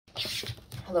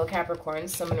Hello Capricorn,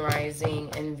 Sun, Rising,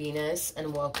 and Venus,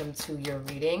 and welcome to your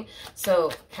reading.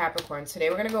 So Capricorn, today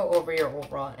we're going to go over your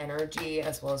overall energy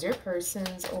as well as your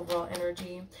person's overall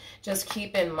energy. Just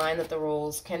keep in mind that the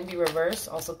roles can be reversed.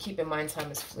 Also keep in mind time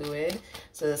is fluid.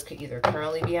 So this could either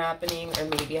currently be happening or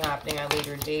maybe happening at a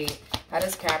later date. How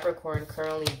does Capricorn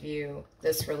currently view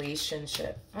this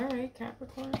relationship? All right,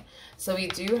 Capricorn. So we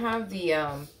do have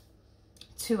the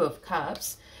Two of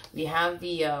Cups. We have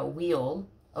the Wheel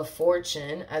of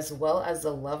Fortune, as well as the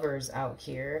Lovers out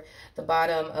here. The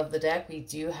bottom of the deck, we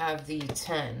do have the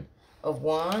 10 of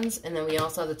Wands, and then we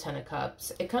also have the 10 of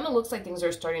Cups. It kind of looks like things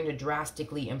are starting to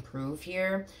drastically improve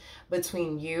here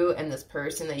between you and this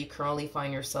person that you currently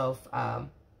find yourself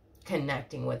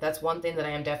connecting with. That's one thing that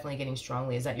I am definitely getting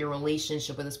strongly, is that your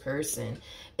relationship with this person,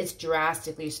 it's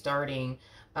drastically starting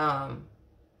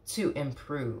to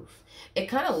improve. It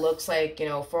kind of looks like, you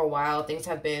know, for a while things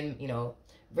have been, you know,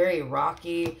 very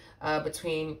rocky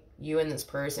between you and this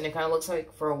person. It kind of looks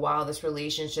like for a while this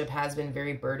relationship has been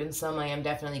very burdensome. I am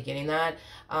definitely getting that.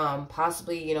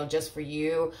 Possibly, you know, just for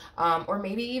you, or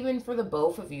maybe even for the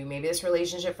both of you. Maybe this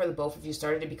relationship for the both of you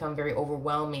started to become very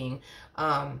overwhelming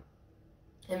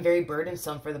and very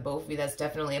burdensome for the both of you. That's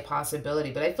definitely a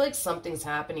possibility. But I feel like something's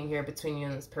happening here between you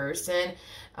and this person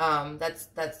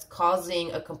that's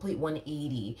causing a complete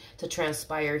 180 to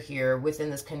transpire here within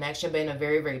this connection, but in a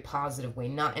very, very positive way,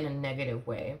 not in a negative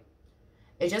way.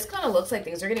 It just kind of looks like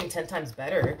things are getting 10 times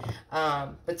better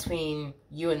between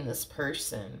you and this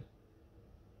person.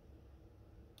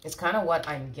 It's kind of what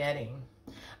I'm getting.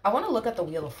 I want to look at the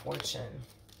Wheel of Fortune.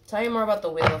 Tell me more about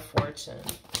the Wheel of Fortune.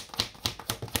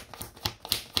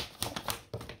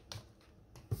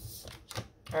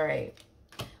 All right,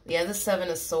 we have the 7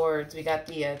 of Swords. We got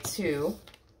the 2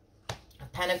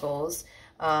 of Pentacles.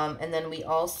 And then we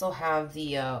also have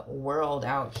the World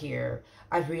out here.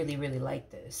 I really, really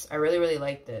like this. I really, really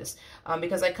like this.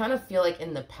 Because I kind of feel like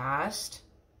in the past,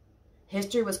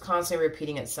 history was constantly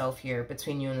repeating itself here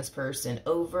between you and this person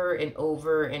over and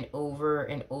over and over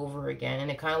and over again. And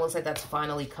it kind of looks like that's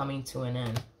finally coming to an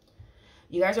end.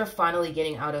 You guys are finally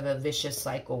getting out of a vicious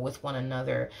cycle with one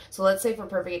another. So let's say, for a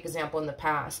perfect example, in the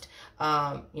past,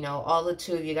 you know, all the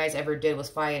two of you guys ever did was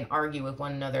fight and argue with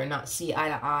one another and not see eye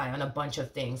to eye on a bunch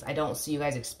of things. I don't see you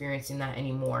guys experiencing that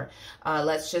anymore.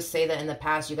 Let's just say that in the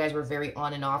past, you guys were very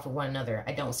on and off with one another.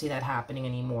 I don't see that happening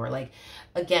anymore. Like,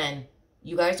 again,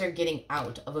 you guys are getting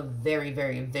out of a very,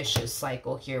 very vicious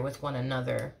cycle here with one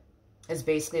another. Is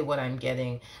basically what I'm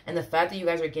getting. And the fact that you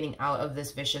guys are getting out of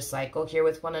this vicious cycle here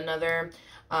with one another,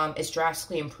 is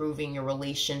drastically improving your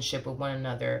relationship with one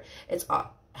another. It's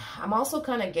I'm also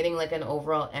kind of getting like an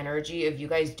overall energy of you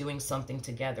guys doing something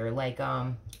together, like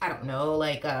I don't know,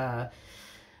 like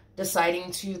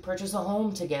deciding to purchase a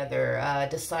home together,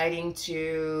 deciding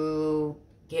to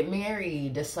get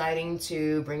married, deciding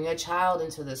to bring a child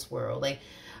into this world. Like,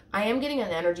 I am getting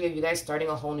an energy of you guys starting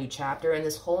a whole new chapter, and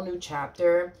this whole new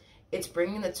chapter, it's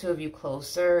bringing the two of you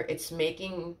closer. It's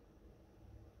making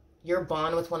your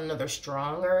bond with one another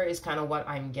stronger, is kind of what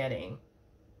I'm getting.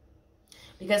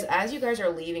 Because as you guys are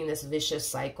leaving this vicious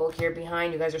cycle here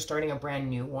behind, you guys are starting a brand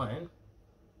new one.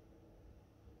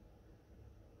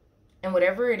 And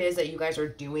whatever it is that you guys are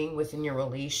doing within your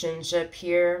relationship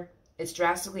here, it's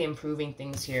drastically improving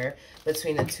things here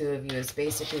between the two of you, is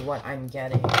basically what I'm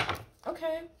getting.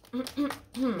 Okay.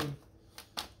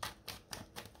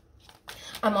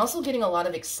 I'm also getting a lot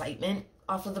of excitement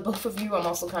off of the both of you. I'm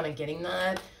also kind of getting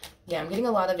that. Yeah, I'm getting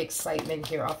a lot of excitement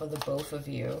here off of the both of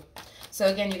you. So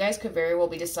again, you guys could very well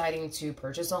be deciding to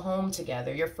purchase a home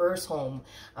together, your first home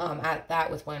at that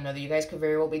with one another. You guys could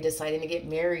very well be deciding to get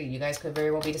married. You guys could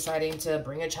very well be deciding to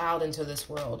bring a child into this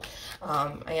world.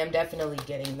 I am definitely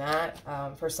getting that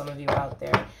for some of you out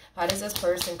there. How does this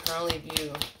person currently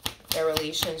view their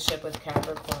relationship with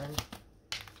Capricorn?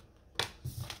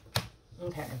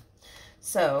 Okay.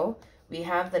 So we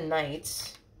have the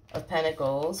Knight of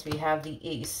Pentacles, we have the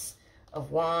Ace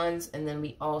of Wands, and then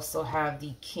we also have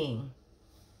the King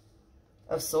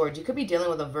of Swords. You could be dealing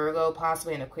with a Virgo,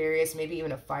 possibly an Aquarius, maybe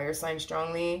even a fire sign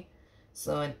strongly.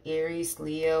 So an Aries,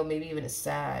 Leo, maybe even a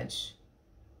Sag.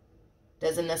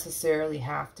 Doesn't necessarily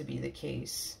have to be the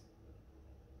case.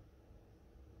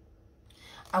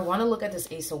 I want to look at this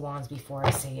Ace of Wands before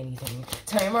I say anything.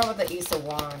 Tell me more about the Ace of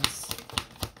Wands.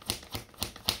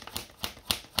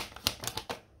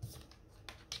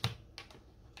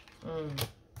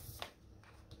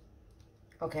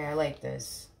 Okay, I like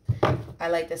this. I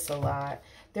like this a lot.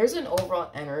 There's an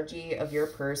overall energy of your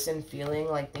person feeling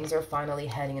like things are finally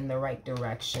heading in the right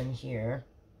direction here.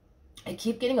 I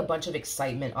keep getting a bunch of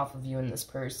excitement off of you and this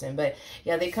person. But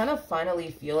yeah, they kind of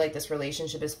finally feel like this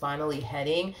relationship is finally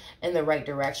heading in the right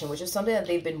direction, which is something that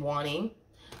they've been wanting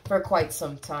for quite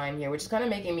some time here, which is kind of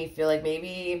making me feel like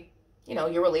maybe, you know,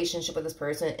 your relationship with this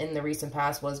person in the recent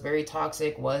past was very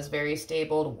toxic, was very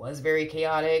stable, was very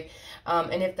chaotic.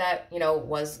 And if that, you know,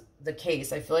 was the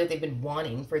case, I feel like they've been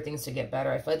wanting for things to get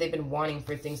better. I feel like they've been wanting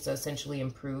for things to essentially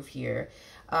improve here.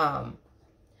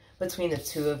 Between the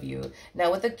two of you.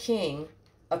 Now with the King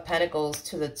of Pentacles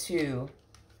to the Two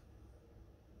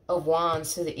of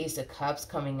Wands to the Ace of Cups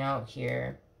coming out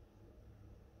here.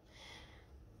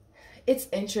 It's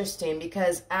interesting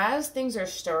because as things are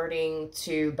starting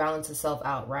to balance itself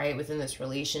out, right, within this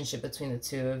relationship between the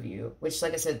two of you, which,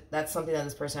 like I said, that's something that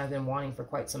this person has been wanting for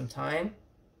quite some time.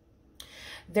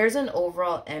 There's an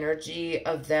overall energy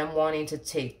of them wanting to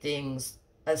take things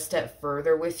a step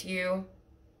further with you,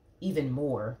 even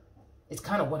more. It's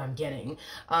kind of what I'm getting.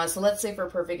 So let's say for a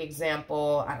perfect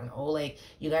example, I don't know, like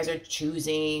you guys are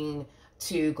choosing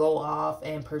to go off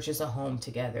and purchase a home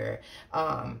together.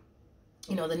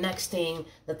 You know, the next thing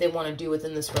that they want to do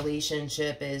within this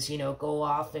relationship is, you know, go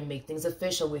off and make things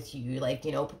official with you, like,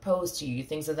 you know, propose to you,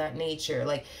 things of that nature.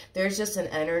 Like there's just an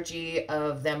energy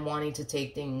of them wanting to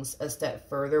take things a step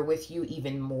further with you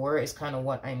even more is kind of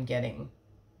what I'm getting.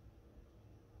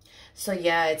 So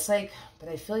yeah, it's like, but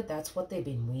I feel like that's what they've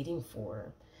been waiting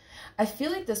for. I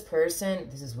feel like this person,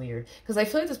 this is weird, because I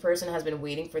feel like this person has been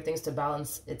waiting for things to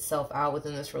balance itself out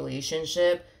within this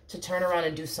relationship to turn around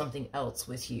and do something else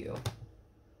with you.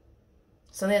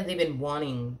 Something that they've been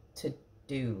wanting to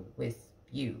do with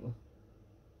you.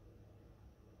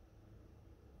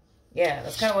 Yeah,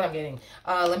 that's kind of what I'm getting.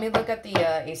 Let me look at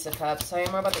the Ace of Cups. Tell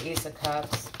you more about the Ace of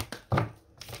Cups.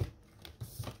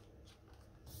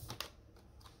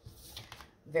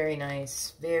 Very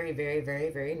nice. Very, very, very,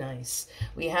 very nice.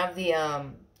 We have the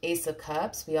Ace of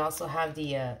Cups. We also have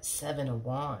the Seven of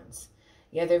Wands.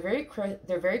 Yeah, they're very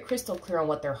crystal clear on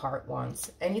what their heart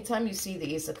wants. Anytime you see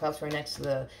the Ace of Cups right next to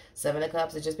the Seven of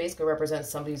Cups, it just basically represents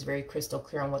somebody who's very crystal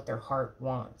clear on what their heart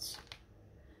wants.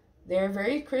 They're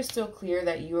very crystal clear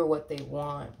that you are what they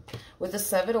want. With the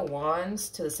Seven of Wands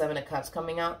to the Seven of Cups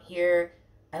coming out here,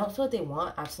 I don't feel like they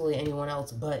want absolutely anyone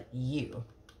else but you.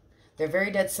 They're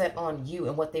very dead set on you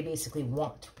and what they basically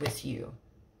want with you.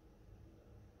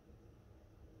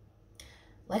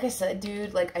 Like I said,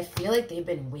 dude, like I feel like they've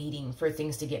been waiting for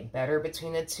things to get better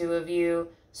between the two of you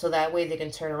so that way they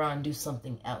can turn around and do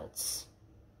something else.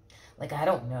 Like, I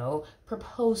don't know,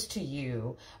 propose to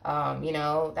you. You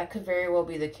know, that could very well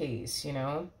be the case, you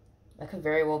know. That could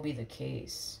very well be the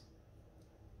case.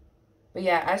 But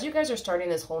yeah, as you guys are starting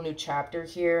this whole new chapter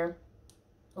here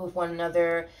with one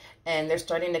another, and they're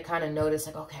starting to kind of notice,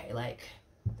 like, okay, like,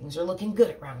 things are looking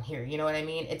good around here, you know what I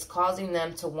mean? It's causing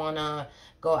them to want to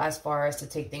go as far as to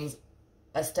take things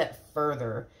a step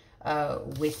further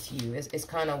with you, is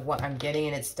kind of what I'm getting,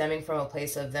 and it's stemming from a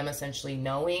place of them essentially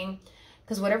knowing,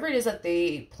 because whatever it is that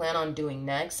they plan on doing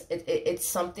next, it's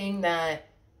something that,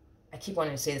 I keep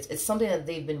wanting to say this, it's something that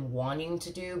they've been wanting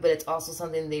to do, but it's also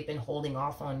something they've been holding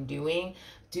off on doing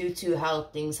due to how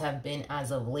things have been as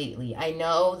of lately. I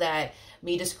know that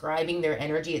me describing their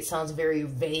energy, it sounds very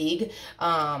vague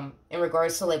in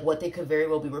regards to like what they could very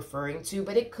well be referring to,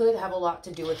 but it could have a lot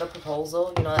to do with a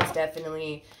proposal. You know, that's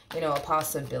definitely, you know, a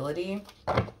possibility.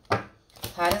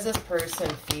 How does this person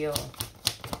feel?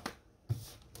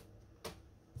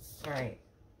 All right.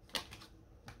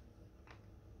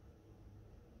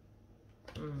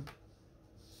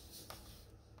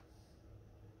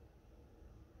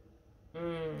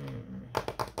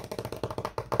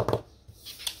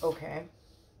 Okay.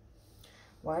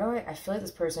 Why do I feel like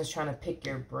this person's trying to pick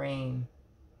your brain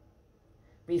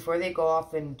before they go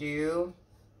off and do.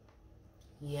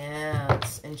 Yeah,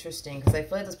 it's interesting because I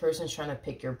feel like this person's trying to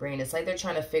pick your brain. It's like they're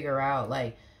trying to figure out,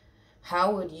 like,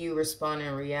 how would you respond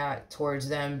and react towards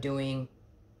them doing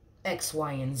X,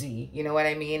 Y, and Z? You know what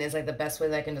I mean? It's like the best way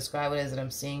that I can describe it is that I'm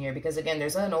seeing here. Because again,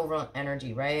 there's an overall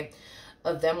energy, right,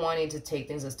 of them wanting to take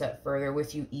things a step further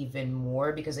with you even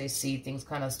more because they see things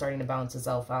kind of starting to balance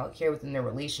itself out here within their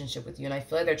relationship with you. And I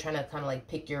feel like they're trying to kind of like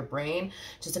pick your brain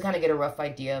just to kind of get a rough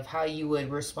idea of how you would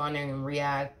respond and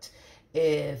react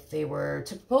if they were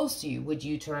to propose to you. Would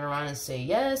you turn around and say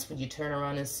yes? Would you turn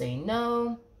around and say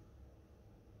no?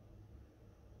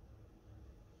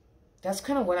 That's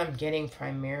kind of what I'm getting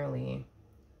primarily.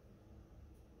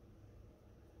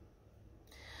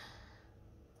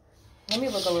 Let me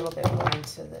look a little bit more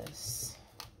into this.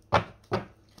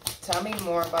 Tell me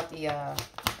more about the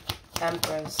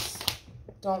Empress.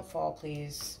 Don't fall,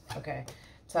 please. Okay.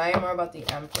 Tell me more about the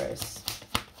Empress.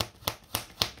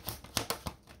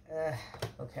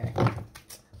 Okay,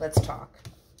 let's talk.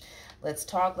 Let's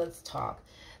talk, let's talk.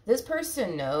 This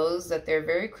person knows that they're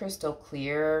very crystal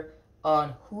clear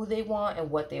on who they want and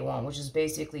what they want, which is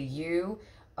basically you,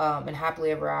 and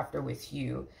happily ever after with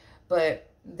you.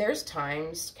 But there's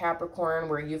times, Capricorn,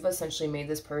 where you've essentially made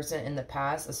this person in the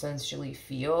past essentially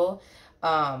feel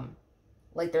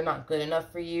like they're not good enough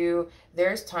for you.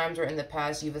 There's times where in the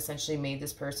past you've essentially made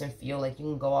this person feel like you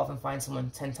can go off and find someone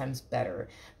 10 times better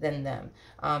than them.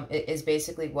 It is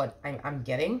basically what I'm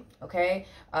getting, okay?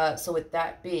 So with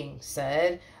that being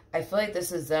said, I feel like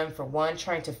this is them, for one,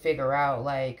 trying to figure out,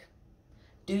 like,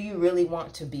 do you really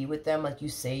want to be with them like you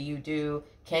say you do?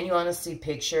 Can you honestly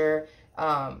picture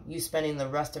you spending the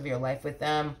rest of your life with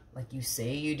them like you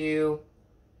say you do?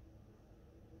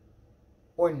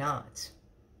 Or not?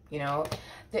 You know,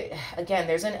 again,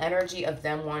 there's an energy of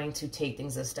them wanting to take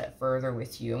things a step further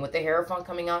with you. And with the Hierophant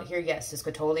coming out here, yes, this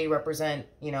could totally represent,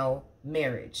 you know,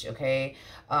 marriage, okay?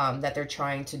 That they're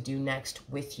trying to do next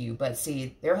with you. But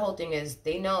see, their whole thing is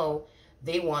they know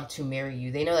they want to marry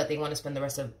you. They know that they want to spend the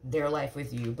rest of their life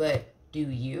with you. But do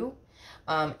you?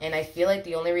 And I feel like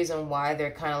the only reason why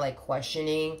they're kind of like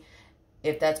questioning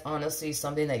if that's honestly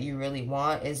something that you really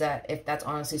want, is that if that's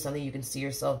honestly something you can see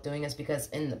yourself doing, is because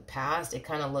in the past, it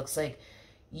kind of looks like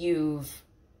you've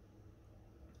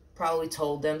probably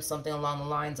told them something along the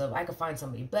lines of, I could find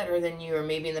somebody better than you. Or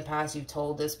maybe in the past you've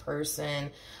told this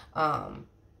person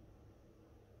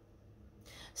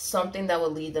something that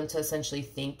would lead them to essentially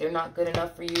think they're not good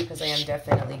enough for you, because I am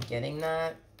definitely getting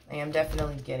that. I am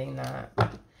definitely getting that.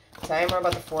 Tell me more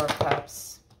about the Four of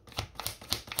Cups.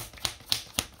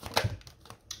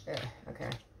 Okay.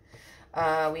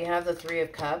 We have the Three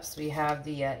of Cups. We have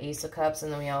the Ace of Cups.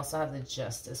 And then we also have the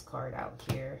Justice card out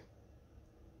here.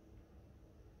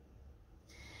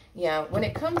 Yeah, when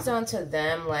it comes down to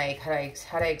them, like, how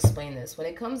do I explain this? When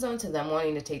it comes down to them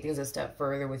wanting to take things a step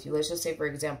further with you, let's just say, for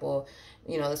example,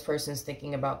 you know, this person's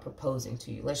thinking about proposing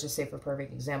to you. Let's just say, for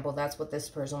perfect example, that's what this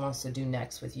person wants to do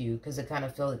next with you, because they kind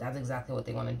of feel that that's exactly what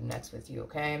they want to do next with you,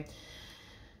 okay?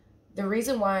 The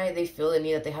reason why they feel the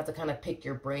need that they have to kind of pick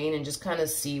your brain and just kind of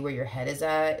see where your head is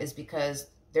at is because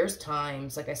there's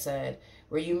times, like I said,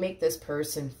 where you make this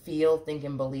person feel, think,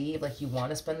 and believe like you want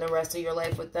to spend the rest of your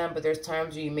life with them. But there's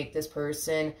times where you make this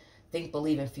person think,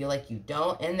 believe, and feel like you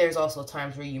don't. And there's also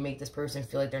times where you make this person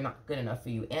feel like they're not good enough for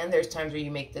you. And there's times where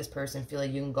you make this person feel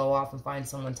like you can go off and find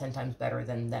someone 10 times better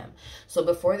than them. So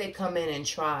before they come in and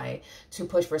try to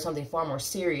push for something far more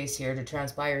serious here to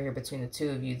transpire here between the two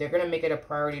of you, they're going to make it a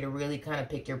priority to really kind of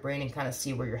pick your brain and kind of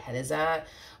see where your head is at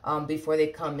before they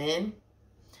come in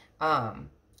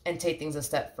and take things a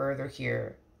step further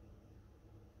here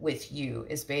with you,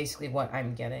 is basically what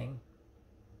I'm getting.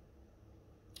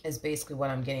 Is basically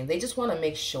what I'm getting. They just want to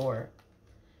make sure,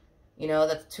 you know,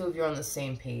 that the two of you are on the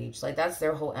same page. Like, that's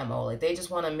their whole MO. Like, they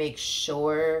just want to make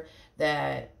sure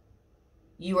that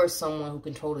you are someone who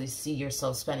can totally see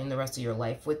yourself spending the rest of your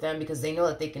life with them, because they know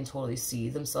that they can totally see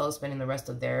themselves spending the rest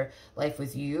of their life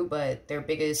with you. But their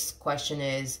biggest question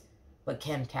is, but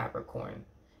can Capricorn?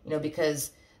 You know,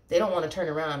 because they don't want to turn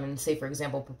around and say, for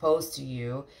example, propose to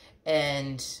you,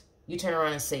 and you turn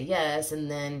around and say yes, and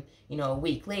then, you know, a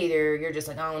week later, you're just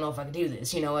like, I don't know if I can do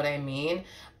this. You know what I mean?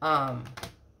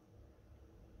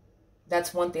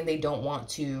 That's one thing they don't want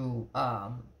to,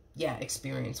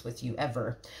 experience with you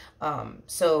ever.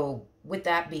 So with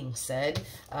that being said,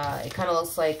 it kind of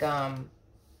looks like,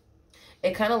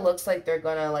 they're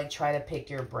gonna like try to pick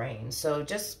your brain. So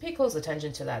just pay close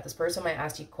attention to that. This person might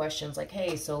ask you questions like,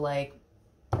 hey, so like,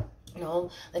 you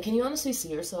know, like, can you honestly see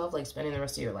yourself like spending the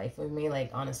rest of your life with me?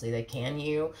 Like, honestly, like, can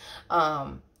you?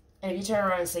 And if you turn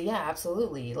around and say, yeah,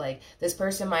 absolutely. Like, this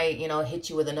person might, you know, hit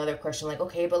you with another question like,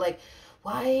 okay, but like,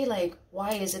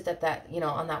 why is it that, you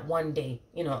know, on that one date,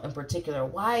 you know, in particular,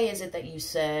 why is it that you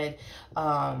said,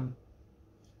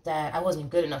 that I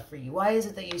wasn't good enough for you? Why is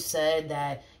it that you said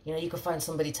that, you know, you could find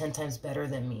somebody 10 times better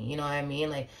than me? You know what I mean?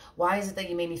 Like, why is it that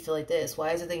you made me feel like this? Why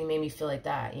is it that you made me feel like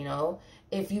that? You know,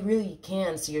 if you really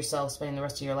can see yourself spending the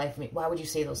rest of your life with me, why would you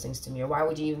say those things to me? Or why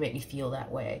would you even make me feel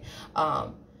that way?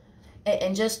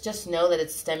 And just know that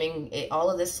it's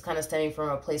all of this is kind of stemming from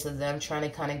a place of them trying to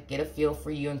kind of get a feel for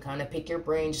you and kind of pick your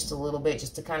brain just a little bit,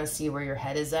 just to kind of see where your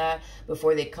head is at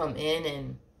before they come in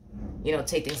and, you know,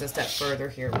 take things a step further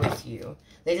here with you.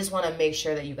 They just want to make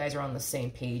sure that you guys are on the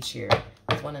same page here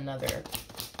with one another.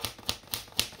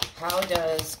 How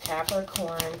does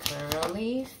Capricorn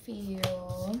currently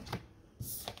feel?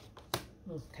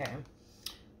 Okay.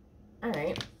 All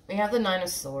right. We have the Nine of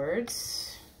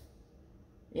Swords.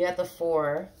 We have the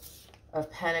Four of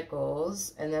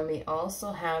Pentacles. And then we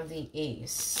also have the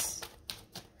Ace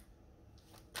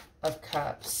of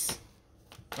Cups.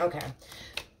 Okay.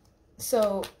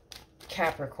 So,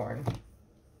 Capricorn,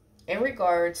 in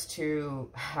regards to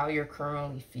how you're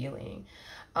currently feeling,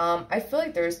 I feel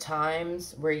like there's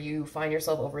times where you find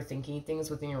yourself overthinking things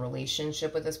within your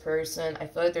relationship with this person. I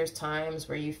feel like there's times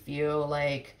where you feel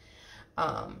like,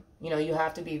 you know, you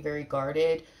have to be very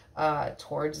guarded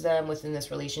towards them within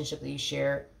this relationship that you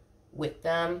share with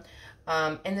them.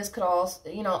 And this could also,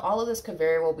 you know, all of this could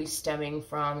very well be stemming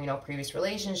from, you know, previous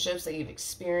relationships that you've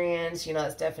experienced. You know,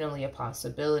 that's definitely a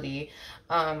possibility.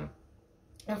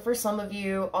 And for some of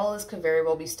you, all this could very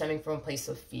well be stemming from a place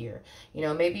of fear. You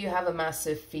know, maybe you have a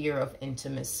massive fear of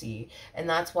intimacy. And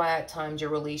that's why at times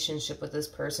your relationship with this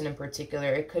person in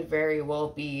particular, it could very well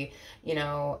be, you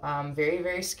know, very,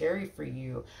 very scary for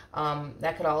you.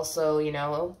 That could also, you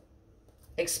know,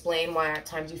 explain why at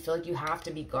times you feel like you have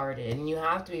to be guarded and you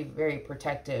have to be very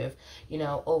protective, you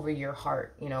know, over your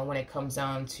heart, you know, when it comes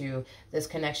down to this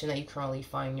connection that you currently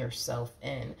find yourself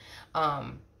in.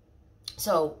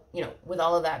 So, you know, with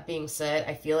all of that being said,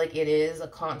 I feel like it is a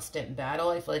constant battle.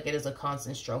 I feel like it is a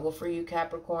constant struggle for you,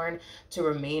 Capricorn, to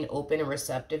remain open and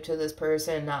receptive to this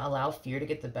person and not allow fear to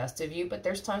get the best of you. But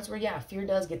there's times where, yeah, fear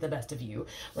does get the best of you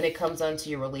when it comes down to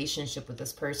your relationship with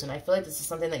this person. I feel like this is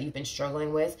something that you've been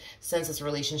struggling with since this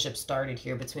relationship started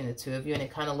here between the two of you. And it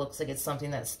kind of looks like it's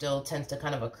something that still tends to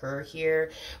kind of occur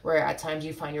here, where at times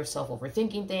you find yourself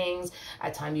overthinking things.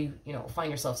 At times you know,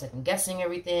 find yourself second guessing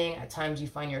everything. At times you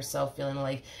find yourself feeling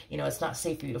like, you know, it's not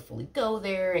safe for you to fully go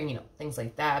there and, you know, things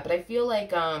like that. But I feel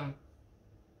like, yeah,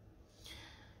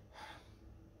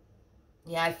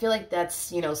 I feel like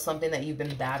that's, you know, something that you've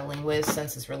been battling with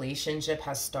since this relationship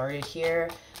has started here,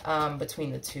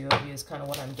 between the two of you is kind of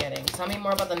what I'm getting. Tell me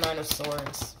more about the Nine of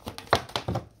Swords.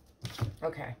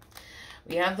 Okay.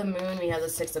 We have the Moon, we have the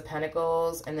Six of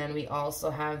Pentacles, and then we also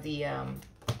have the,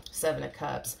 Seven of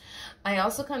Cups. I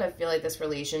also kind of feel like this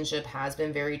relationship has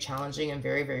been very challenging and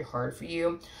very, very hard for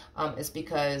you. It's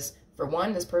because, for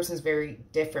one, this person is very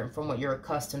different from what you're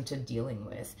accustomed to dealing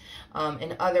with.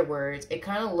 In other words, it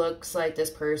kind of looks like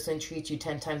this person treats you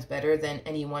 10 times better than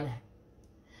anyone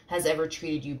has ever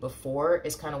treated you before,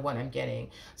 is kind of what I'm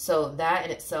getting. So that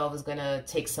in itself is going to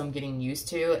take some getting used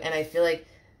to. And I feel like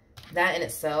that in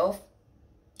itself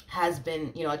has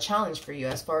been, you know, a challenge for you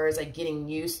as far as like getting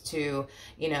used to,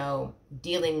 you know,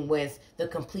 dealing with the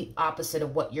complete opposite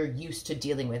of what you're used to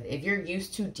dealing with. If you're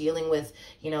used to dealing with,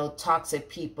 you know, toxic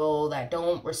people that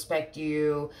don't respect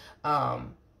you,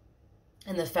 and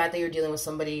the fact that you're dealing with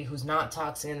somebody who's not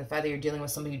toxic, and the fact that you're dealing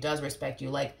with somebody who does respect you,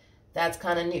 like, that's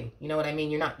kind of new. You know what I mean?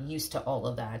 You're not used to all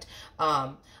of that.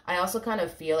 I also kind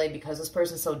of feel like because this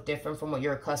person's so different from what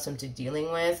you're accustomed to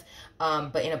dealing with,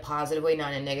 but in a positive way,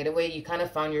 not in a negative way, you kind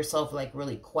of found yourself like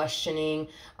really questioning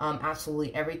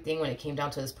absolutely everything when it came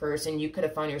down to this person. You could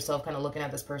have found yourself kind of looking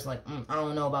at this person like, I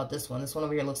don't know about this one. This one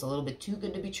over here looks a little bit too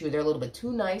good to be true. They're a little bit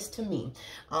too nice to me.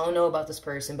 I don't know about this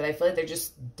person, but I feel like they're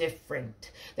just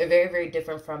different. They're very, very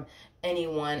different from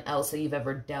anyone else that you've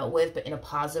ever dealt with, but in a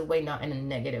positive way, not in a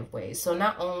negative way. So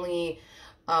not only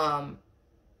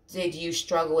did you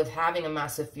struggle with having a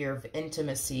massive fear of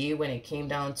intimacy when it came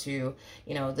down to,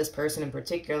 you know, this person in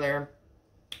particular,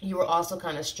 you were also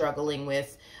kind of struggling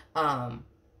with,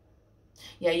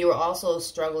 you were also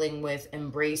struggling with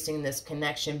embracing this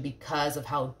connection because of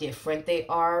how different they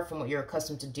are from what you're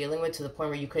accustomed to dealing with, to the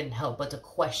point where you couldn't help but to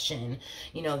question,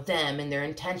 you know, them and their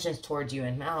intentions towards you.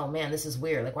 And, oh man, this is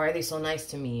weird. Like, why are they so nice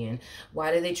to me? And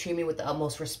why do they treat me with the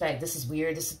utmost respect? This is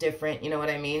weird. This is different. You know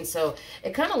what I mean? So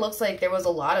it kind of looks like there was a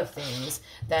lot of things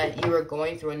that you were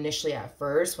going through initially at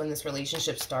first when this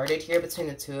relationship started here between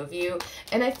the two of you.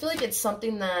 And I feel like it's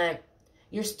something that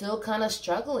you're still kind of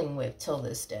struggling with till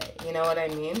this day. You know what I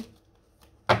mean?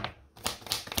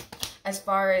 As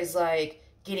far as like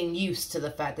getting used to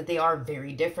the fact that they are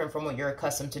very different from what you're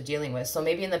accustomed to dealing with. So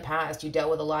maybe in the past you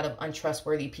dealt with a lot of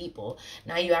untrustworthy people.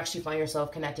 Now you actually find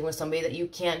yourself connecting with somebody that you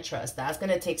can trust. That's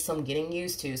going to take some getting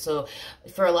used to. So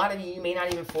for a lot of you, you may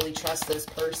not even fully trust this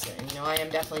person. You know, I am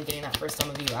definitely getting that for some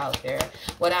of you out there.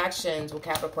 What actions will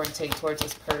Capricorn take towards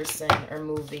this person or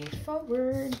moving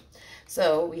forward?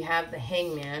 So we have the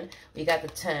Hangman, we got the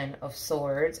Ten of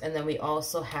Swords, and then we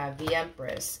also have the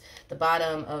Empress. The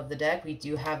bottom of the deck, we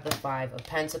do have the Five of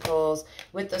Pentacles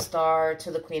with the Star to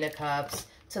the Queen of Cups,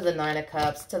 to the Nine of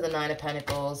Cups, to the Nine of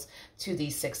Pentacles, to the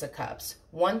Six of Cups.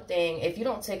 One thing, if you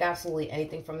don't take absolutely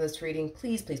anything from this reading,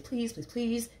 please, please, please, please,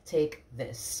 please take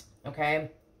this,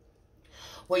 okay?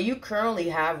 What you currently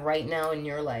have right now in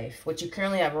your life,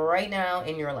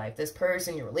 this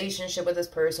person, your relationship with this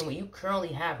person, what you currently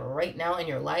have right now in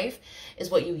your life is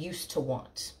what you used to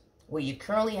want. What you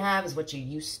currently have is what you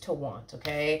used to want,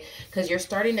 okay? Because you're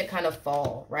starting to kind of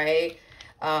fall, right?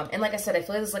 And like I said, I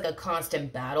feel like it's like a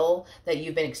constant battle that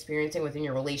you've been experiencing within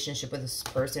your relationship with this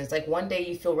person. It's like one day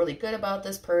you feel really good about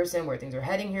this person, where things are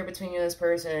heading here between you and this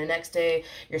person, and the next day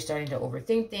you're starting to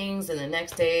overthink things, and the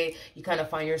next day you kind of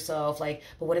find yourself like,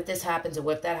 but what if this happens, or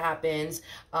what if that happens?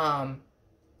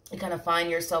 You kind of find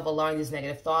yourself allowing these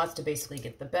negative thoughts to basically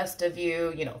get the best of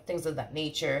you, you know, things of that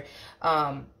nature.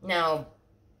 Now,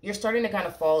 you're starting to kind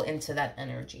of fall into that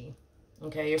energy.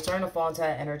 Okay, you're starting to fall into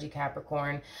that energy,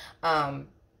 Capricorn.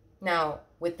 Now,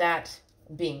 with that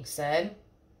being said,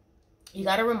 you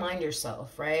got to remind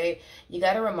yourself, right? You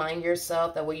got to remind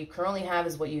yourself that what you currently have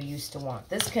is what you used to want.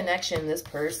 This connection, this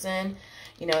person,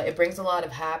 you know, it brings a lot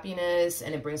of happiness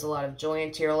and it brings a lot of joy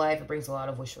into your life. It brings a lot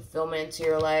of wish fulfillment into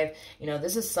your life. You know,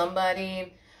 this is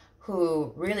somebody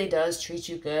who really does treat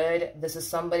you good. This is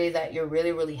somebody that you're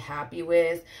really, really happy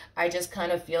with. I just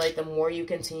kind of feel like the more you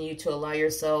continue to allow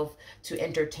yourself to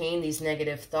entertain these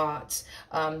negative thoughts,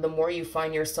 the more you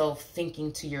find yourself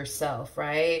thinking to yourself,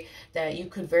 right? That you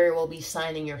could very well be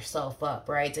signing yourself up,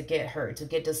 right? To get hurt, to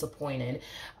get disappointed,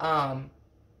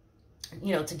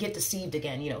 you know, to get deceived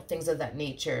again, you know, things of that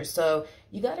nature. So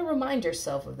you got to remind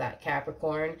yourself of that,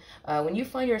 Capricorn. When you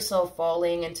find yourself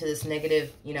falling into this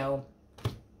negative, you know,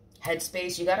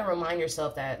 headspace, you got to remind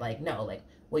yourself that, like, no, like,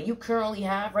 what you currently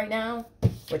have right now,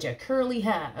 what you currently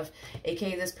have,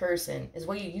 aka this person, is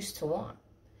what you used to want.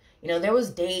 You know, there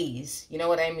was days, you know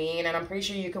what I mean? And I'm pretty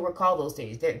sure you could recall those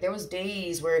days. There was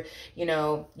days where, you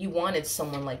know, you wanted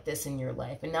someone like this in your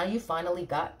life. And now you finally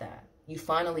got that. You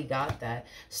finally got that.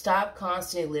 Stop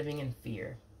constantly living in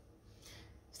fear.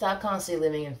 Stop constantly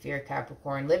living in fear,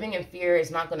 Capricorn. Living in fear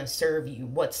is not going to serve you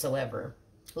whatsoever.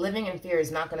 Living in fear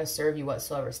is not going to serve you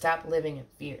whatsoever. Stop living in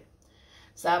fear.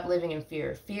 Stop living in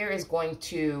fear. Fear is going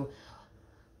to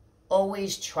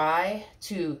always try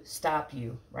to stop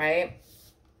you, right,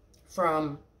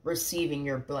 from receiving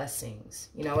your blessings.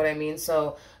 You know what I mean?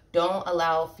 So don't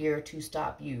allow fear to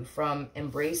stop you from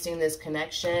embracing this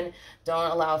connection.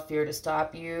 Don't allow fear to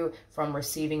stop you from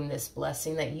receiving this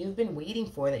blessing that you've been waiting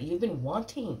for, that you've been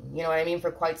wanting, you know what I mean, for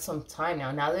quite some time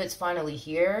now. Now that it's finally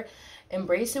here,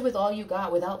 embrace it with all you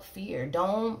got, without fear.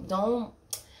 Don't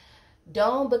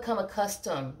become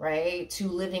accustomed, right, to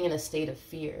living in a state of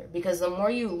fear. Because the more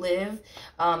you live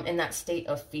in that state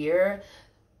of fear,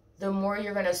 the more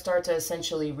you're going to start to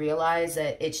essentially realize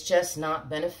that it's just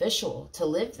not beneficial to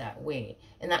live that way,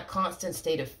 in that constant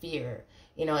state of fear.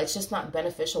 You know, it's just not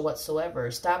beneficial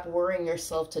whatsoever. Stop worrying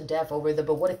yourself to death over the,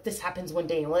 but what if this happens one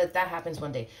day? And what if that happens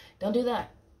one day? Don't do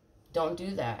that. Don't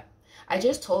do that. I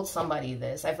just told somebody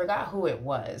this. I forgot who it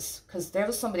was, because there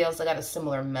was somebody else that got a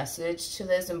similar message to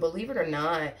this. And believe it or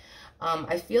not,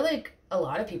 I feel like a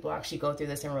lot of people actually go through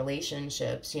this in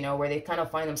relationships, you know, where they kind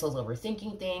of find themselves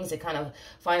overthinking things. They kind of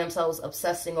find themselves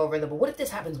obsessing over the, but what if this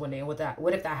happens one day? And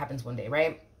what if that happens one day,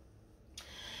 right?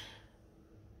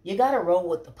 You got to roll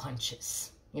with the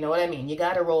punches. You know what I mean? You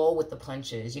got to roll with the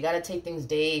punches. You got to take things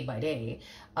day by day.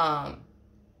 And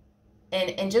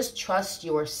just trust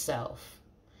yourself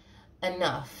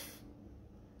enough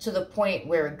to the point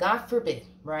where, God forbid,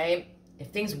 right, if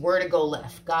things were to go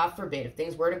left, God forbid, if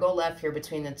things were to go left here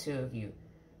between the two of you,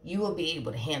 you will be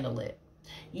able to handle it.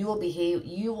 You will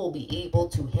be able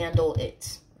to handle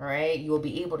it. All right, you will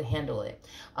be able to handle it.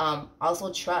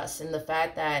 Also trust in the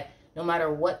fact that no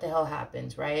matter what the hell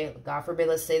happens, right, God forbid,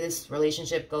 let's say this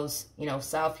relationship goes, you know,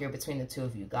 south here between the two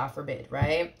of you, God forbid,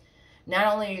 right?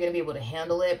 Not only are you going to be able to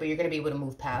handle it, but you're going to be able to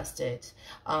move past it.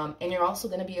 And you're also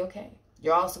going to be okay.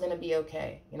 You're also going to be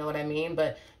okay. You know what I mean?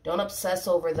 But don't obsess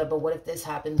over the, but what if this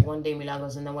happens one day,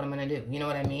 Milagros, and then what am I going to do? You know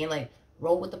what I mean? Like,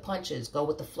 roll with the punches. Go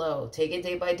with the flow. Take it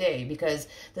day by day. Because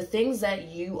the things that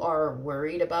you are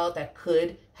worried about that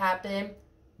could happen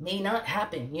may not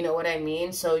happen. You know what I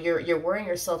mean? So you're worrying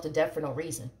yourself to death for no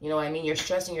reason. You know what I mean? You're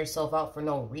stressing yourself out for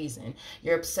no reason.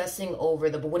 You're obsessing over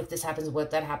the, but what if this happens, what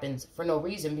if that happens, for no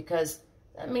reason, because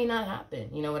that may not happen.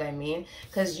 You know what I mean?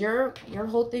 Because your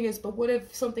whole thing is, but what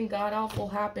if something god awful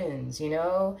happens, you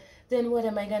know? Then what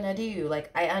am I gonna do?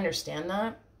 Like, I understand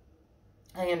that.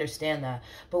 I understand that.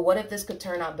 But what if this could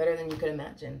turn out better than you could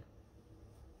imagine?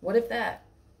 What if that?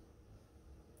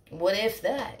 What if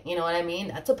that? You know what I mean?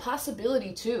 That's a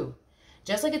possibility too.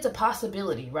 Just like it's a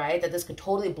possibility, right, that this could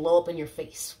totally blow up in your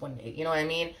face one day. You know what I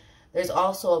mean? There's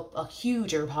also a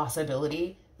huger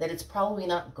possibility that it's probably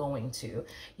not going to.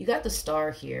 You got the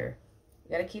star here.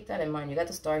 You got to keep that in mind. You got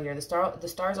the star here. The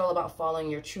star is all about following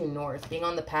your true north, being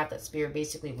on the path that spirit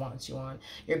basically wants you on.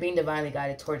 You're being divinely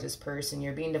guided towards this person.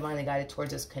 You're being divinely guided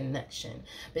towards this connection,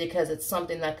 because it's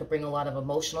something that could bring a lot of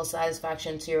emotional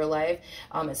satisfaction to your life.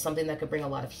 It's something that could bring a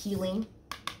lot of healing.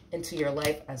 into your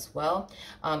life as well.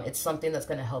 It's something that's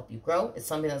going to help you grow. It's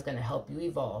something that's going to help you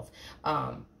evolve.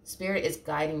 Spirit is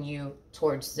guiding you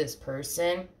towards this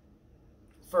person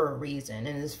for a reason,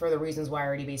 and it's for the reasons why I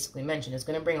already basically mentioned. It's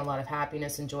going to bring a lot of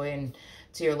happiness and joy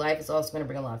into your life. It's also going to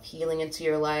bring a lot of healing into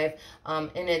your life, and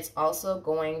it's also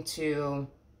going to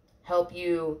help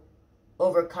you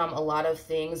overcome a lot of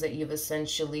things that you've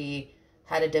essentially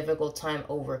had a difficult time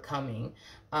overcoming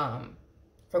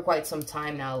for quite some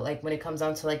time now. Like when it comes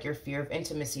down to like your fear of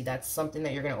intimacy, that's something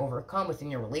that you're going to overcome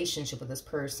within your relationship with this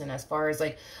person. As far as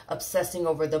like obsessing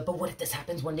over the, but what if this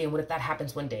happens one day? And what if that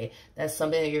happens one day? That's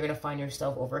something that you're going to find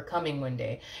yourself overcoming one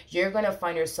day. You're going to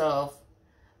find yourself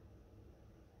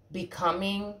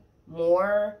becoming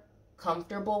more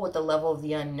comfortable with the level of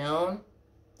the unknown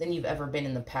than you've ever been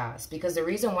in the past. Because the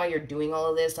reason why you're doing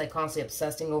all of this, like constantly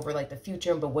obsessing over like the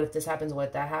future, but what if this happens, what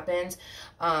if that happens,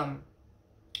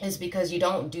 is because you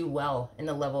don't do well in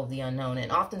the level of the unknown.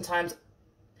 And oftentimes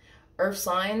earth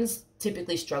signs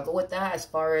typically struggle with that as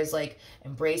far as like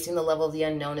embracing the level of the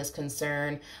unknown is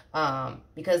concerned,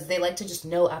 because they like to just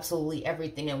know absolutely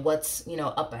everything and what's, you know,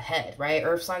 up ahead, right?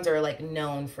 Earth signs are like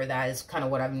known for that, is kind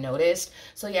of what I've noticed.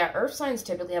 So yeah, earth signs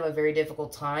typically have a very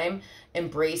difficult time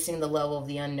embracing the level of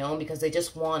the unknown because they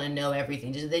just want to know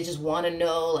everything. They just want to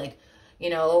know, like, you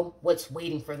know, what's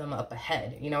waiting for them up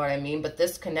ahead. You know what I mean? But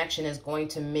this connection is going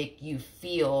to make you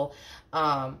feel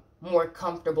more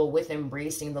comfortable with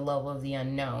embracing the level of the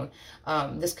unknown.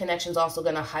 This connection is also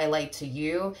going to highlight to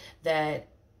you that,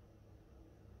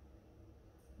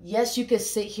 yes, you could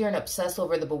sit here and obsess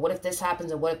over the, but what if this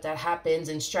happens and what if that happens,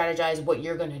 and strategize what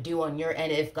you're going to do on your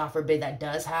end if, God forbid, that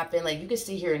does happen. Like, you could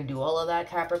sit here and do all of that,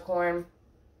 Capricorn.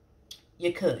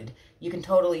 You could. You can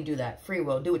totally do that. Free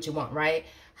will. Do what you want, right?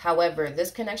 However,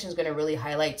 this connection is going to really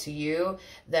highlight to you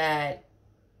that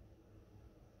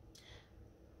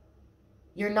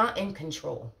you're not in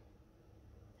control.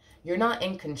 You're not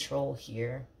in control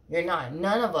here. You're not.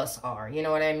 None of us are. You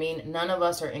know what I mean? None of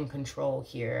us are in control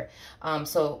here.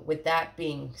 So with that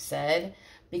being said,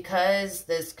 because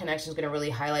this connection is going to really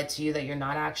highlight to you that you're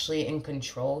not actually in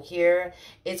control here,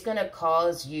 it's going to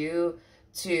cause you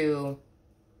to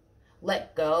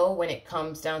let go when it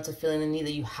comes down to feeling the need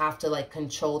that you have to like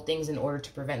control things in order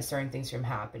to prevent certain things from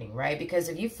happening, right? Because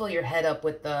if you fill your head up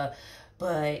with the,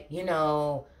 but you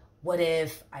know, what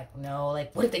if, I don't know,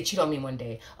 like, what if they cheat on me one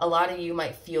day? A lot of you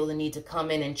might feel the need to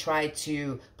come in and try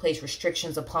to place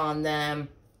restrictions upon them,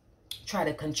 try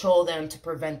to control them to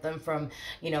prevent them from,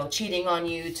 you know, cheating on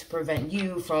you, to prevent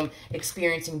you from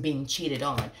experiencing being cheated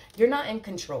on. You're not in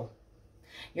control.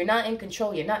 You're not in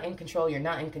control. You're not in control. You're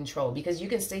not in control, because you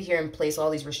can sit here and place all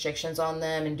these restrictions on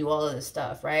them and do all of this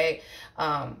stuff, right?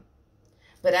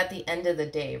 But at the end of the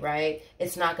day, right,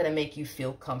 it's not going to make you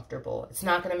feel comfortable. It's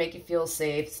not going to make you feel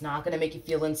safe. It's not going to make you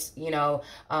feel,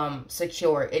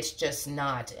 secure. It's just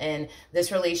not. And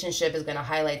this relationship is going to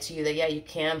highlight to you that, yeah, you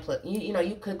can,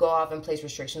 you could go off and place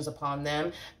restrictions upon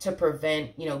them to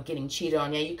prevent, getting cheated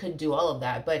on. Yeah, you could do all of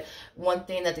that. But one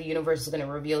thing that the universe is going to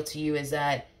reveal to you is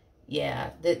that, yeah,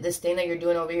 this thing that you're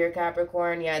doing over here,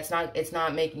 Capricorn, yeah, it's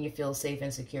not making you feel safe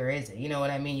and secure, is it? You know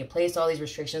what I mean? You place all these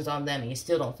restrictions on them and you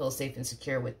still don't feel safe and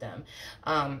secure with them.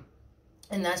 And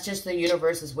that's just the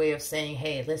universe's way of saying,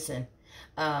 hey, listen,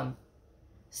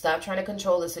 stop trying to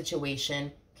control the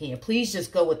situation. Can you please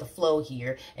just go with the flow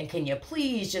here? And can you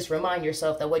please just remind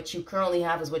yourself that what you currently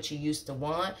have is what you used to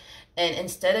want? And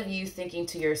instead of you thinking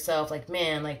to yourself, like,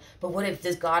 man, like, but what if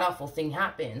this god-awful thing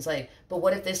happens? Like, but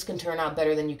what if this can turn out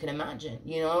better than you can imagine?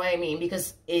 You know what I mean?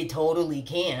 Because it totally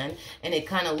can. And it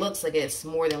kind of looks like it's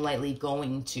more than likely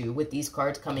going to, with these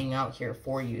cards coming out here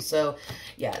for you. So,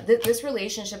 yeah, this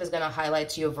relationship is going to highlight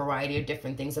to you a variety of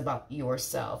different things about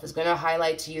yourself. It's going to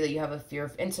highlight to you that you have a fear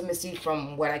of intimacy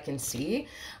from what I can see.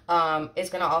 It's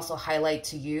going to also highlight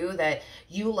to you that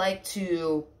you like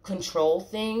to control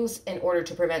things in order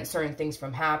to prevent certain things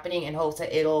from happening, in hopes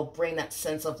that it'll bring that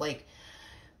sense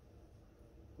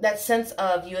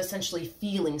of you essentially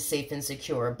feeling safe and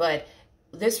secure. But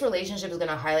this relationship is going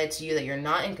to highlight to you that you're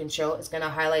not in control. It's going to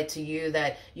highlight to you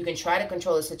that you can try to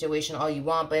control the situation all you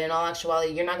want, but in all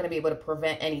actuality, you're not going to be able to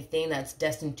prevent anything that's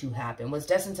destined to happen. What's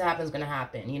destined to happen is going to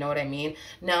happen. You know what I mean?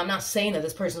 Now, I'm not saying that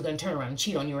this person's going to turn around and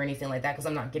cheat on you or anything like that, because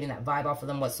I'm not getting that vibe off of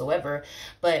them whatsoever.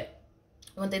 But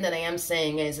one thing that I am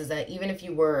saying is that even if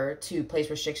you were to place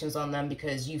restrictions on them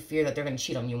because you fear that they're going to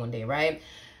cheat on you one day, right?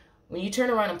 When you turn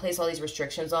around and place all these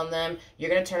restrictions on them, you're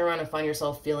going to turn around and find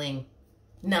yourself feeling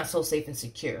not so safe and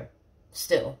secure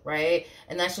still, right?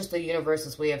 And that's just the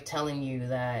universe's way of telling you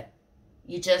that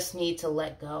you just need to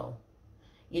let go.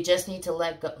 You just need to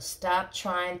let go. Stop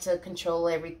trying to control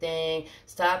everything.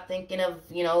 Stop thinking of,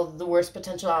 you know, the worst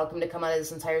potential outcome to come out of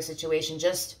this entire situation.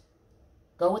 Just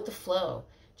go with the flow.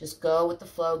 Just go with the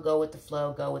flow, go with the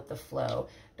flow, go with the flow.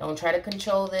 Don't try to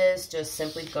control this. Just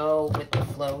simply go with the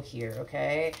flow here,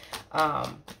 okay?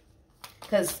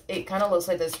 Because it kind of looks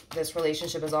like this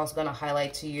relationship is also going to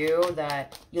highlight to you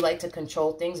that you like to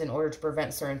control things in order to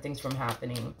prevent certain things from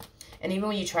happening. And even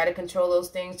when you try to control those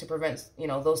things to prevent, you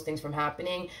know, those things from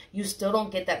happening, you still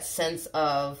don't get that sense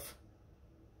of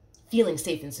feeling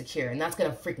safe and secure. And that's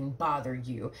going to freaking bother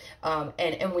you.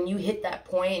 And when you hit that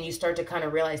point and you start to kind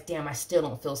of realize, damn, I still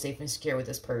don't feel safe and secure with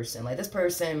this person. Like this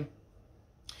person,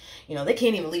 you know, they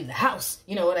can't even leave the house.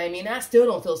 You know what I mean? I still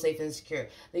don't feel safe and secure.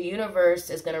 The universe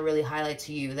is going to really highlight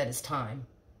to you that it's time.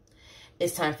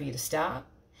 It's time for you to stop.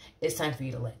 It's time for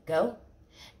you to let go.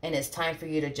 And it's time for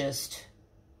you to just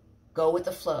go with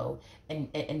the flow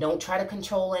and don't try to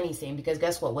control anything, because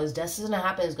guess what? What's destined to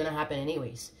happen is going to happen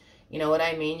anyways. You know what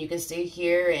I mean? You can stay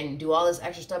here and do all this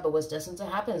extra stuff, but what's destined to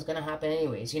happen is going to happen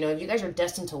anyways. You know, if you guys are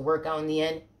destined to work out in the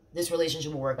end, this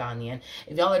relationship will work out in the end.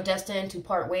 If y'all are destined to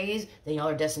part ways, then y'all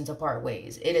are destined to part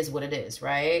ways. It is what it is,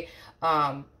 right?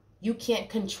 You can't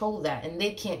control that, and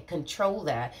they can't control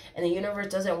that. And the universe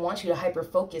doesn't want you to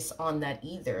hyper-focus on that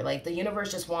either. Like, the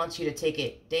universe just wants you to take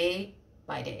it day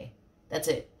by day. That's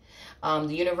it.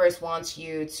 The universe wants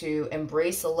you to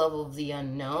embrace the level of the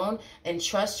unknown and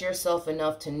trust yourself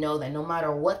enough to know that no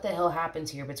matter what the hell happens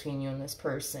here between you and this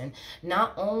person,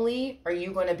 not only are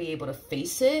you going to be able to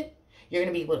face it, you're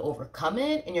going to be able to overcome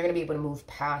it, and you're going to be able to move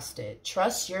past it.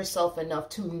 Trust yourself enough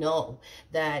to know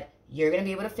that you're going to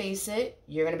be able to face it,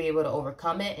 you're going to be able to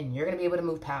overcome it, and you're going to be able to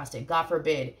move past it. God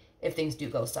forbid if things do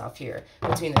go south here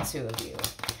between the two of you.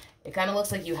 It kind of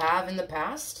looks like you have in the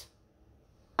past.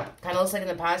 Kind of looks like in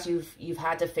the past you've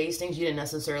had to face things you didn't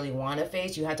necessarily want to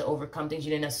face. You had to overcome things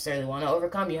you didn't necessarily want to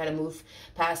overcome. You had to move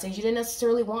past things you didn't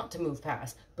necessarily want to move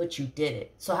past, but you did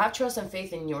it. So have trust and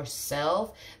faith in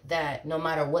yourself that no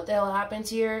matter what the hell happens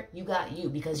here, you got you,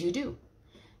 because you do.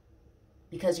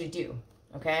 Because you do,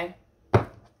 okay?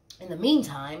 In the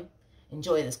meantime,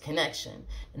 enjoy this connection.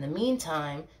 In the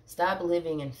meantime, stop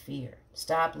living in fear.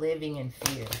 Stop living in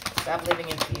fear. Stop living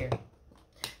in fear.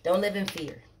 Don't live in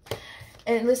fear.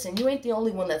 And listen, you ain't the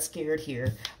only one that's scared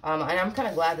here. And I'm kind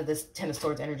of glad that this Ten of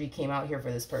Swords energy came out here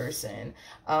for this person.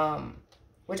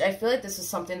 Which I feel like this is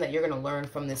something that you're going to learn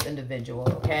from this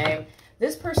individual, okay?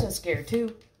 This person's scared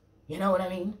too. You know what I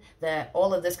mean? That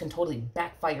all of this can totally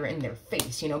backfire in their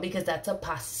face, you know, because that's a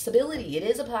possibility. It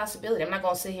is a possibility. I'm not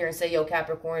going to sit here and say, yo,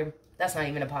 Capricorn, that's not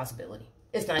even a possibility.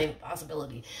 It's not even a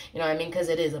possibility. You know what I mean? Because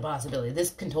it is a possibility.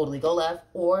 This can totally go left,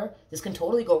 or this can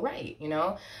totally go right, you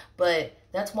know? But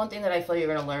that's one thing that I feel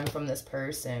you're going to learn from this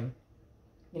person,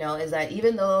 you know, is that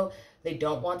even though they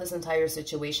don't want this entire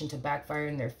situation to backfire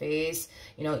in their face,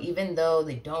 you know, even though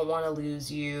they don't want to lose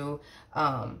you,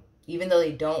 even though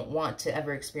they don't want to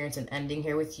ever experience an ending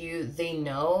here with you, they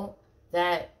know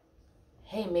that,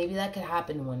 hey, maybe that could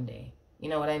happen one day. You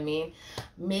know what I mean?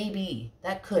 Maybe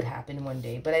that could happen one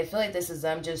day. But I feel like this is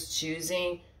them just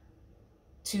choosing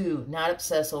to not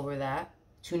obsess over that,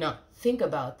 to not think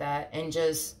about that, and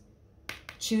just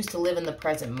choose to live in the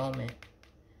present moment,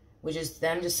 which is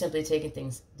them just simply taking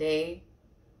things day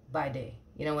by day.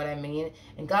 You know what I mean?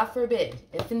 And God forbid,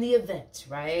 if in the event,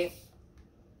 right,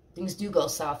 things do go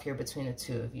south here between the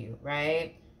two of you,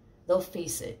 right, they'll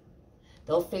face it.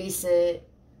 They'll face it.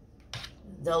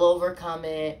 They'll overcome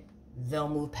it. They'll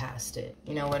move past it.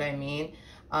 You know what I mean?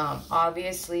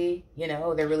 Obviously, you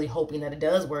know, they're really hoping that it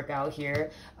does work out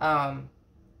here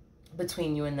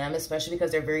between you and them, especially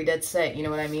because they're very dead set, you know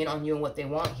what I mean, on you and what they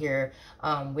want here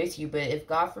with you. But if,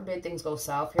 God forbid, things go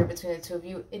south here between the two of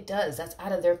you, it does. That's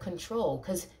out of their control.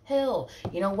 Because, hell,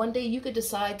 you know, one day you could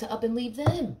decide to up and leave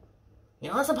them. You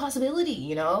know, that's a possibility,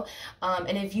 you know?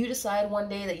 And if you decide one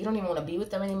day that you don't even want to be with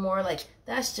them anymore, like,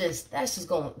 that's just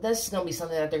going to be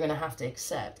something that they're going to have to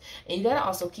accept. And you got to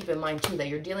also keep in mind, too, that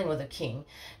you're dealing with a king.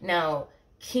 Now,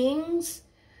 kings,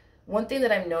 one thing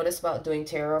that I've noticed about doing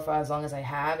tarot for as long as I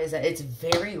have is that it's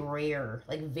very rare.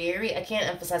 Like, I can't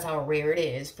emphasize how rare it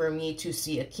is for me to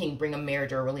see a king bring a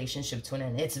marriage or a relationship to an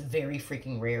end. It's very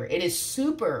freaking rare. It is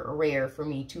super rare for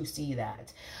me to see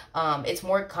that. It's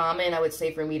more common, I would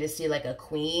say, for me to see like a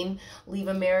queen leave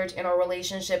a marriage and a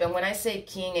relationship. And when I say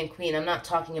king and queen, I'm not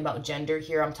talking about gender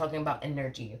here. I'm talking about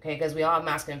energy, okay? Because we all have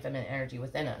masculine and feminine energy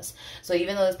within us. So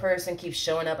even though this person keeps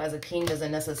showing up as a king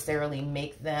doesn't necessarily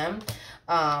make them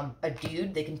a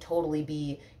dude. They can totally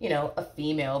be, you know, a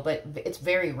female, but it's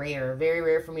very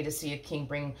rare for me to see a king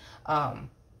bring a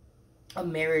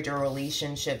marriage or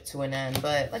relationship to an end.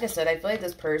 But like I said, I feel like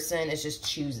this person is just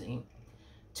choosing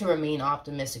to remain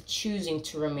optimistic, choosing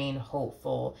to remain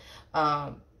hopeful,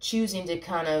 choosing to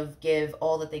kind of give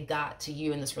all that they got to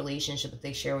you in this relationship that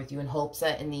they share with you in hopes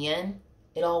that in the end,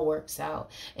 it all works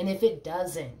out. And if it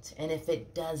doesn't,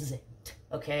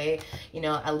 okay, you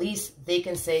know, at least they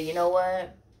can say, you know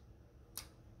what?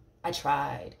 I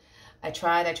tried. I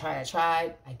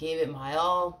gave it my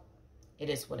all. It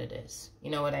is what it is.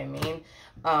 You know what I mean?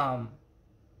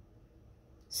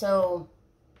 So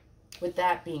with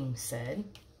that being said,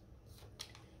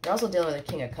 you're also dealing with a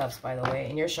King of Cups, by the way,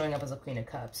 and you're showing up as a Queen of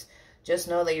Cups. Just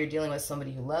know that you're dealing with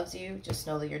somebody who loves you. Just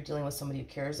know that you're dealing with somebody who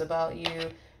cares about you.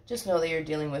 Just know that you're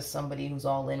dealing with somebody who's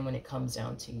all in when it comes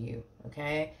down to you,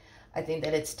 okay? I think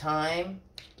that it's time,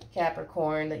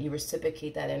 Capricorn, that you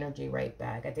reciprocate that energy right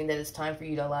back. I think that it's time for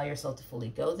you to allow yourself to fully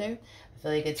go there. I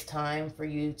feel like it's time for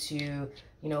you to,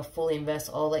 you know, fully invest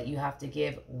all that you have to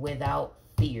give without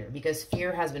fear, because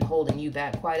fear has been holding you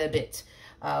back quite a bit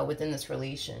within this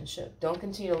relationship. Don't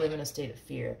continue to live in a state of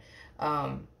fear.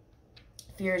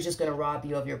 Fear is just going to rob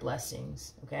you of your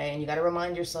blessings, okay? And you got to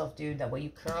remind yourself, dude, that what you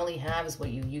currently have is what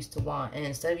you used to want. And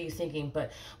instead of you thinking,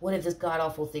 but what if this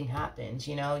god-awful thing happens,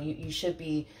 you know, you should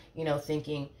be, you know,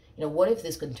 thinking, you know, what if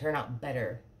this could turn out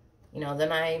better, you know,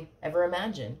 than I ever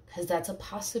imagined? Because that's a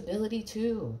possibility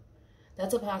too.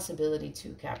 That's a possibility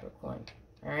too, Capricorn,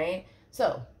 all right?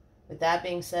 So with that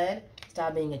being said,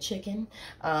 stop being a chicken,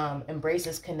 embrace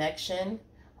this connection,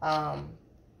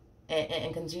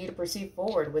 and continue to proceed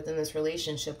forward within this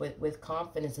relationship with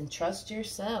confidence, and trust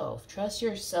yourself. Trust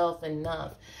yourself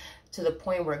enough to the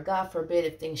point where, God forbid,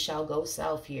 if things shall go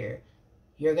south here,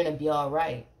 you're going to be all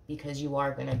right, because you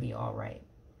are going to be all right.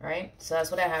 All right? So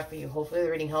that's what I have for you. Hopefully the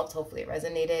reading helped. Hopefully it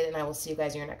resonated, and I will see you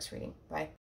guys in your next reading. Bye.